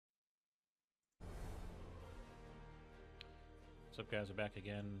What's up, guys? We're back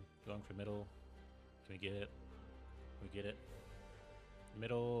again. Going for middle. Can we get it? Can we get it?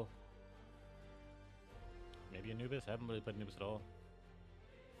 Middle. Maybe Anubis? I haven't really played Anubis at all.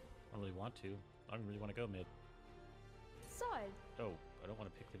 I don't really want to. I don't really want to go mid. Side. Oh, I don't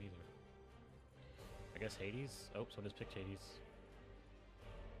want to pick them either. I guess Hades? Oh, someone just picked Hades.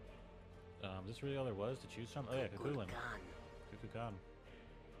 Is this really all there was to choose from? Oh yeah, Kukulkan. Kukulkan.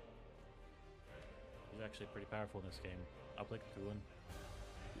 He's actually pretty powerful in this game. I'll play Kukulkan.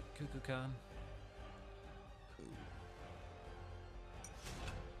 Kukulkan.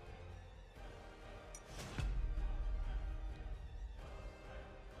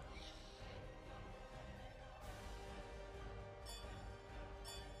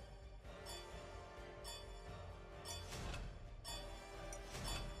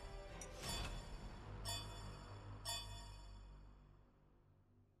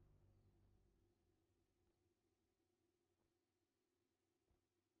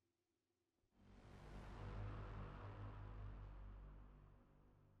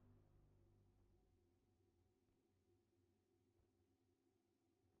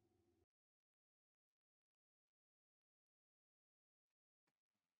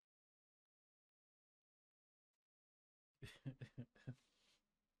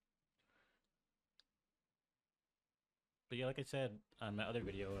 But yeah, like I said on my other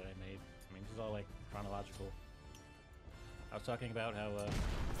video that I made, I mean, this is all like chronological. I was talking about how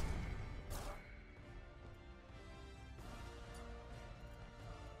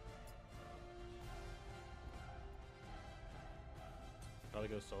probably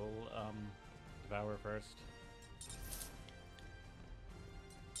go Soul Devourer first.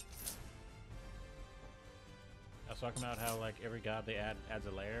 I was talking about how like every god they add adds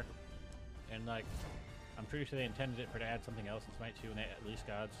a layer, and like I'm pretty sure they intended it for to add something else in Smite 2 and they at least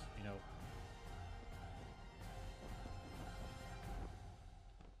gods, you know.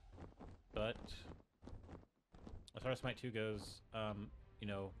 But as far as Smite 2 goes, you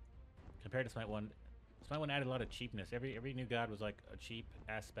know, compared to Smite 1, Smite 1 added a lot of cheapness. Every new god was like a cheap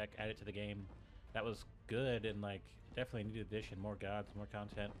aspect added to the game. That was good and like definitely needed addition, more gods, more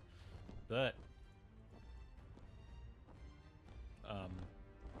content. But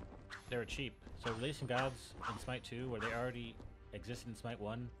they were cheap. So releasing gods in Smite 2 where they already existed in Smite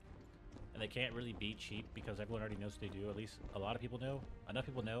 1 and they can't really be cheap because everyone already knows what they do. At least a lot of people know. Enough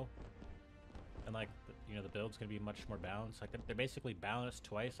people know. And like, you know, the build's gonna be much more balanced. Like they're basically balanced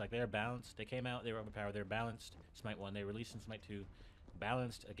twice. Like they're balanced. They came out, they were overpowered. They're balanced Smite 1. They released in Smite 2.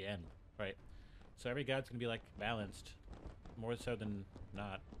 Balanced again, right? So every god's gonna be like balanced. More so than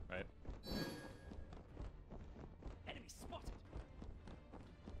not, right? Enemy spotted.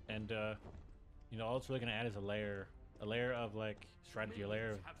 And you know, all it's really gonna add is a layer of like strategy, a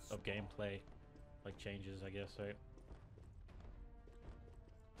layer of gameplay, like changes, I guess, right?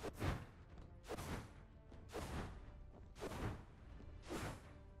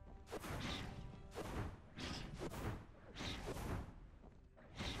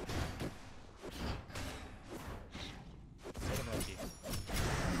 Get him lucky.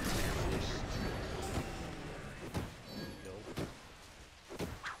 Yo.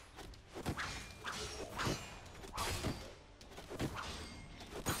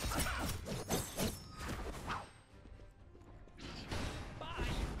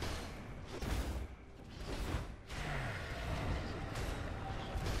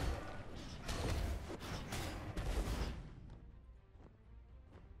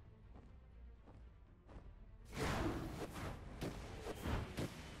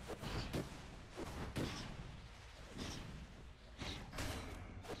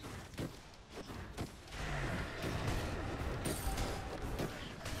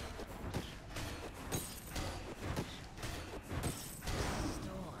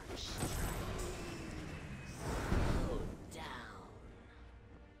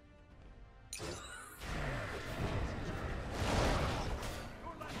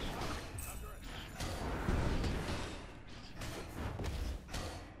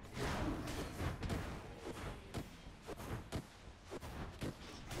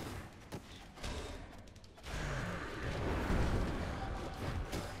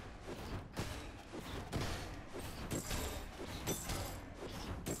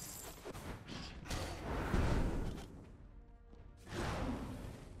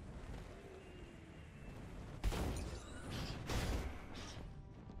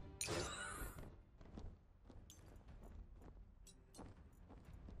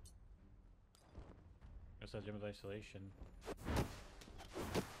 Guess that's Gem of Isolation.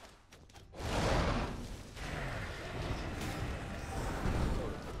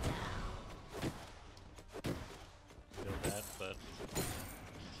 Feel that, but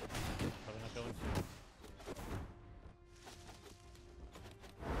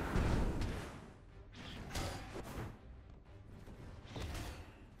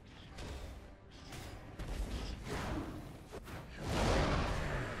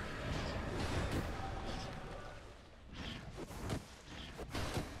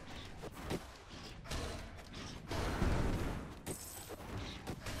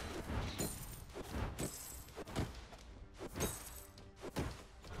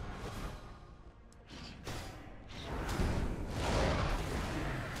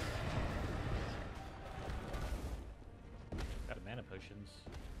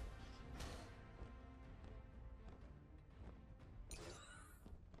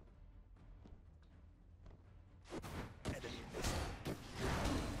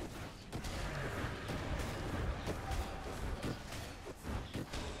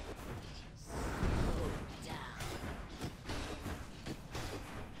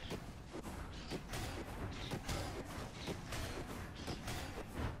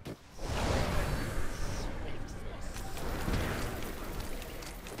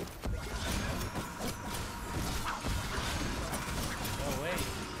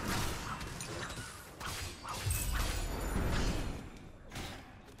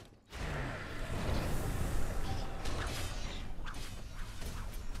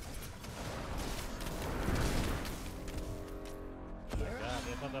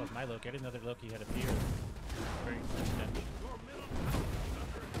that was my Loki. I didn't know that Loki had appeared. Very coincidental. Your middle tower is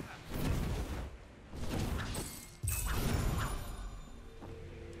under attack.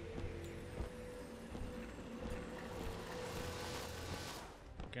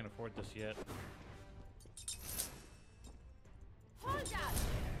 Can't afford this yet. Hold up!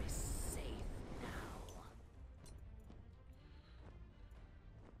 Very safe now.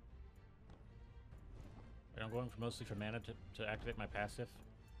 And I'm going for mostly for mana to activate my passive.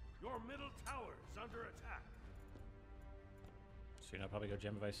 Your middle tower is under attack. So you know, I'll probably go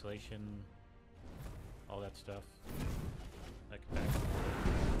Gem of Isolation, all that stuff. Like back.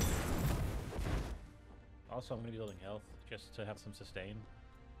 Also, I'm going to be building health just to have some sustain.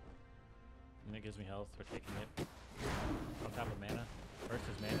 And it gives me health for taking it. On top of mana. First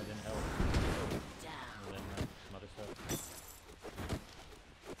is mana, then health. And then some other stuff.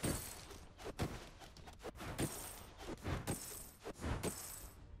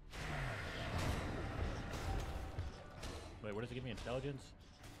 Wait, what does it give me? Intelligence?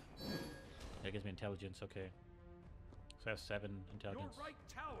 Yeah, it gives me intelligence, okay. So I have 7 intelligence. Your right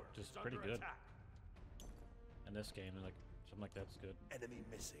tower Just is pretty under good. attack. In this game, and like something like that's good. Enemy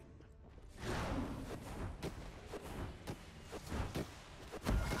missing.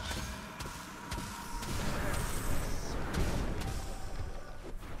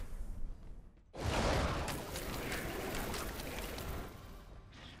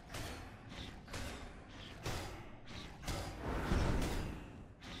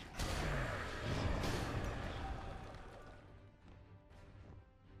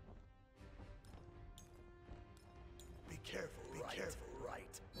 Be careful,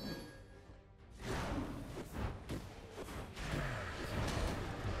 right.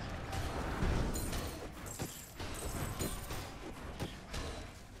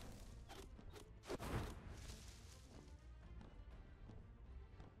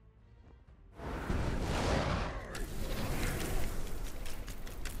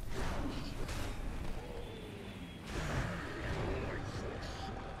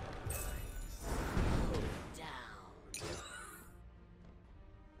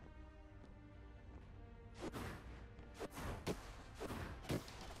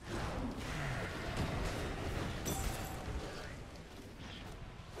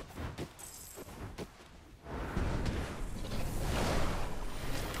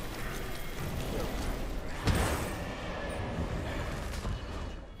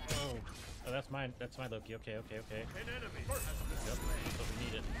 Oh, that's mine. That's my Loki. Okay. An enemy has been Yep. slain. So we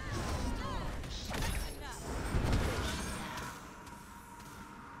need it.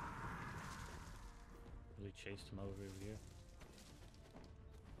 Really chased him over here.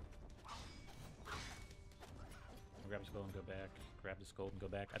 Grab his gold and go back. Grab this gold and go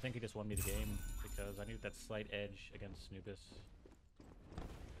back. I think he just won me the game because I knew that slight edge against Anubis.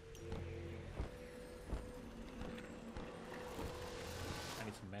 I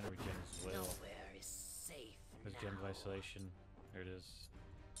need some mana regen as well. Nowhere is safe There's now. Gem of Isolation. There it is.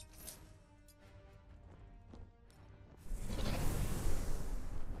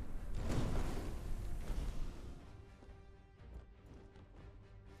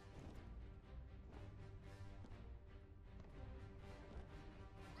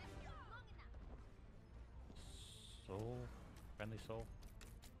 Soul? Friendly soul?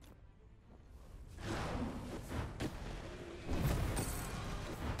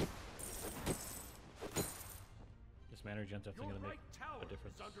 This mana regen's definitely Your gonna right make tower a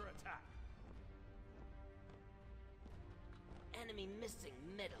difference. is under attack. Enemy missing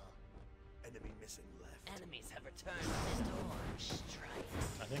middle. Enemy missing left. Enemies have returned. Storm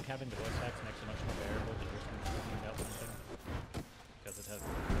strikes. I think having the voice hacks makes it much more bearable than just screaming out something. Because it has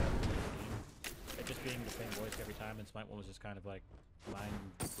it just being the same voice every time, and Smite 1 was just kind of like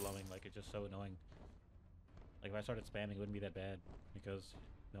mind-blowing, like it's just so annoying. Like if I started spamming, it wouldn't be that bad, because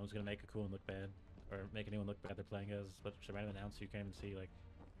no one's gonna make a cool and look bad, or make anyone look bad they're playing as, but a random announcer you can't even see, like,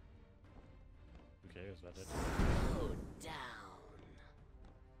 who cares about that? Go down.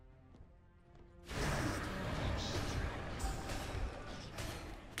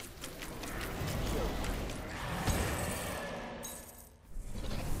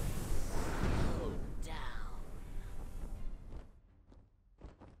 Go down.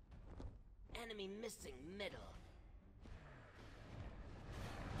 Enemy missing middle.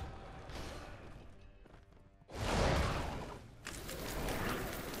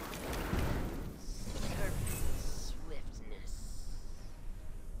 Serpent swiftness.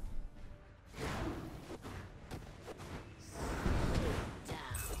 Go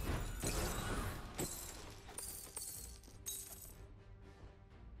down.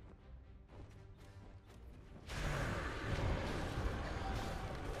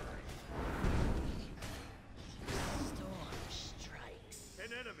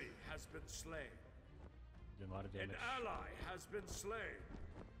 slain. Doing a lot of An damage. ally has been slain.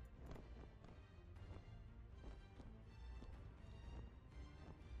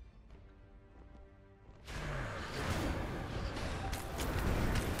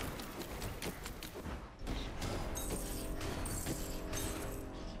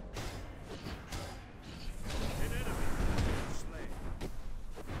 An enemy has been slain.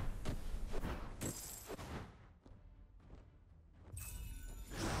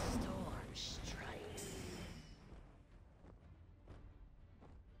 Storm strikes.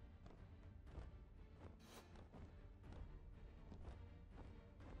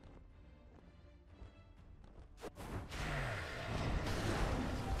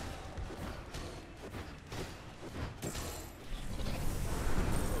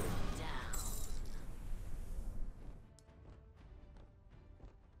 Down.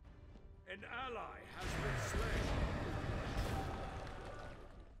 An ally has been slain.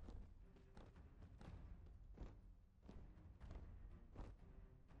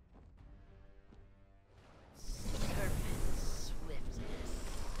 Serpent swiftness.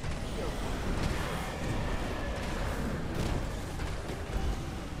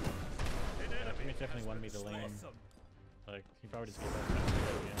 An Yeah, enemy teammates definitely has wanted me been to lane. slain. Like, he probably just gave up at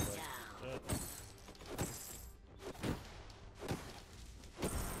the end, but, gold.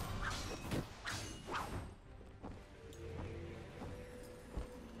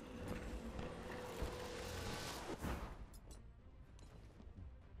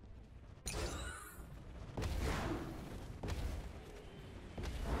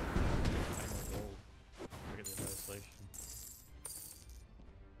 Forget the legislation.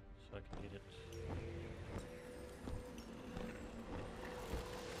 So I can get it.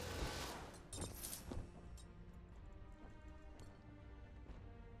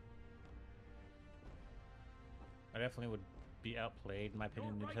 I definitely would be outplayed, in my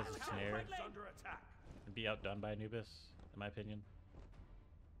opinion. Your Anubis right has a tower snare, is under attack. and be outdone by Anubis, in my opinion.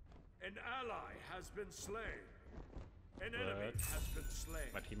 An ally has been slain. An enemy But has been slain.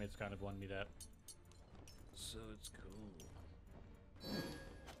 my teammates kind of wanted me that. So it's cool.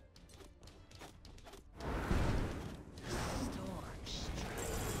 Storm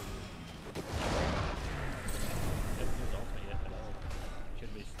strikes. Doesn't use ultimate yet at all.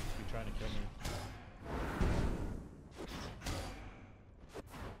 Should be trying to kill me.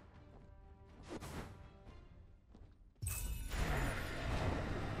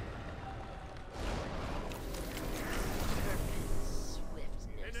 Serpent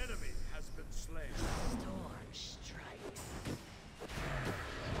swiftness. An enemy has been slain. Storm strikes.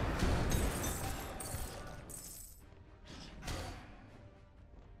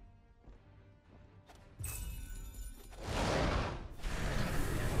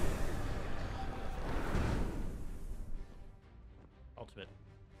 Ultimate.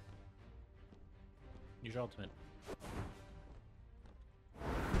 Use your ultimate.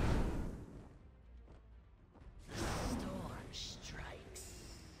 Storm strikes.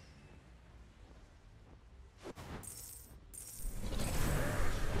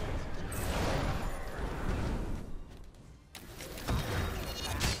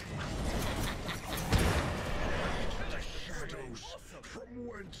 Shadows from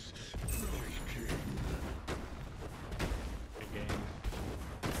whence I came. Good game.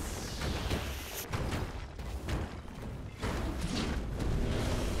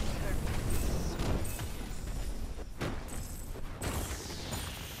 Serpent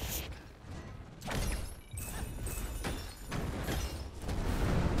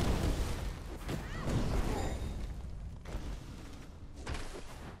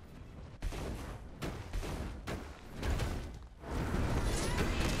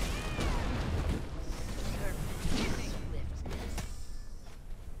swiftness.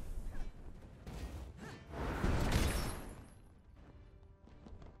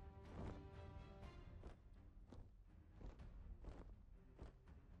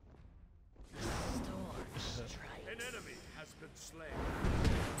 Storm strikes. An enemy has been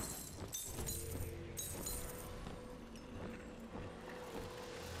slain.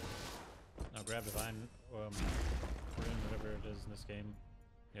 Now grab Divine Rune, whatever it is in this game.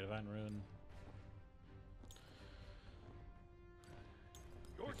 Yeah, Divine Rune.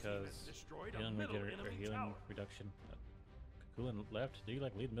 Your team Because has destroyed a healing, middle or enemy healing tower. reduction. Kukulkan left? Did he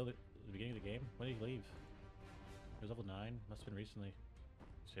like leave the beginning of the game? When did he leave? He was level 9. Must have been recently.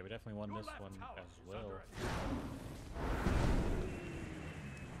 So yeah, we definitely won Your this left one tower as is well. under attack.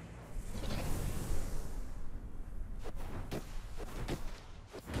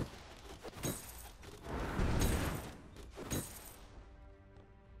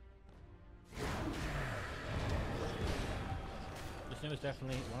 This new was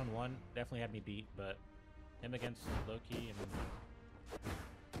definitely one-on-one. Definitely had me beat, but him against Loki and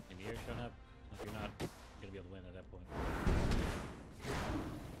Ymir showing up, like you're not gonna be able to win at that point.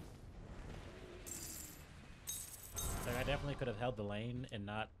 Like I definitely could have held the lane and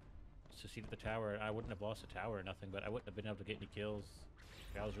not succeeded the tower. I wouldn't have lost the tower or nothing, but I wouldn't have been able to get any kills.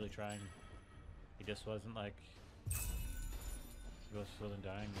 I was really trying. He just wasn't like he wasn't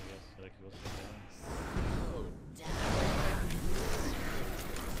dying. I guess like he wasn't dying. Oh, down.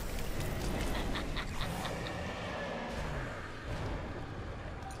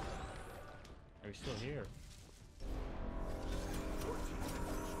 Are we still here?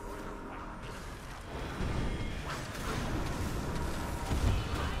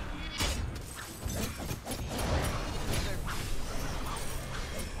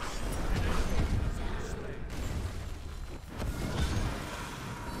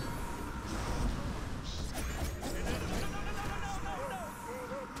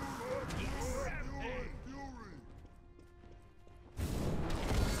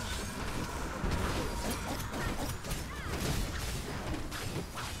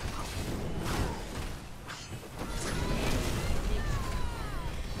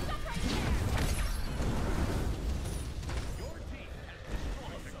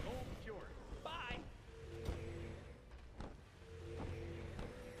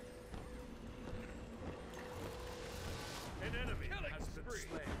 An enemy has been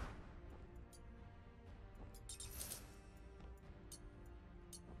slain.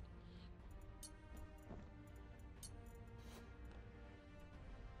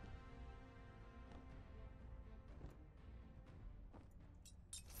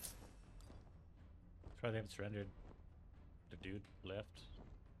 Probably haven't surrendered. The dude left.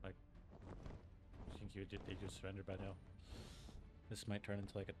 Like, I think they just surrendered by now. This might turn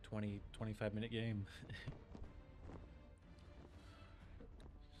into like a 20-25 minute game.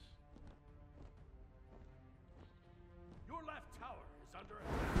 Your left tower is under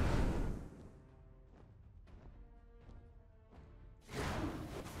attack.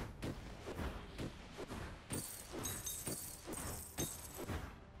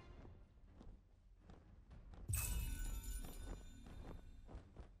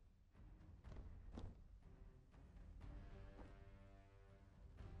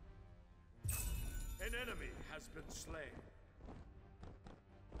 An enemy has been slain.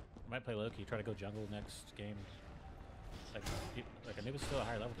 I might play Loki, try to go jungle next game. Like I knew he was still a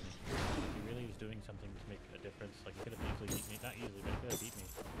higher level than me. He really was doing something to make a difference. Like he could have easily beat me. Not easily, but he could have beat me.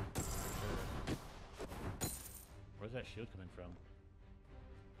 Sure. Where's that shield coming from?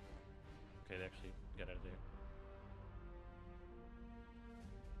 Okay, they actually got out of there.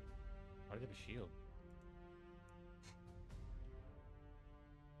 Why do they have a shield?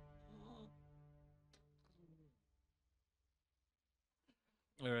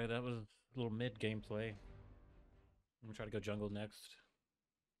 Alright, that was a little mid gameplay. I'm gonna try to go jungle next.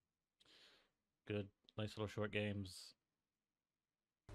 Good, nice little short games.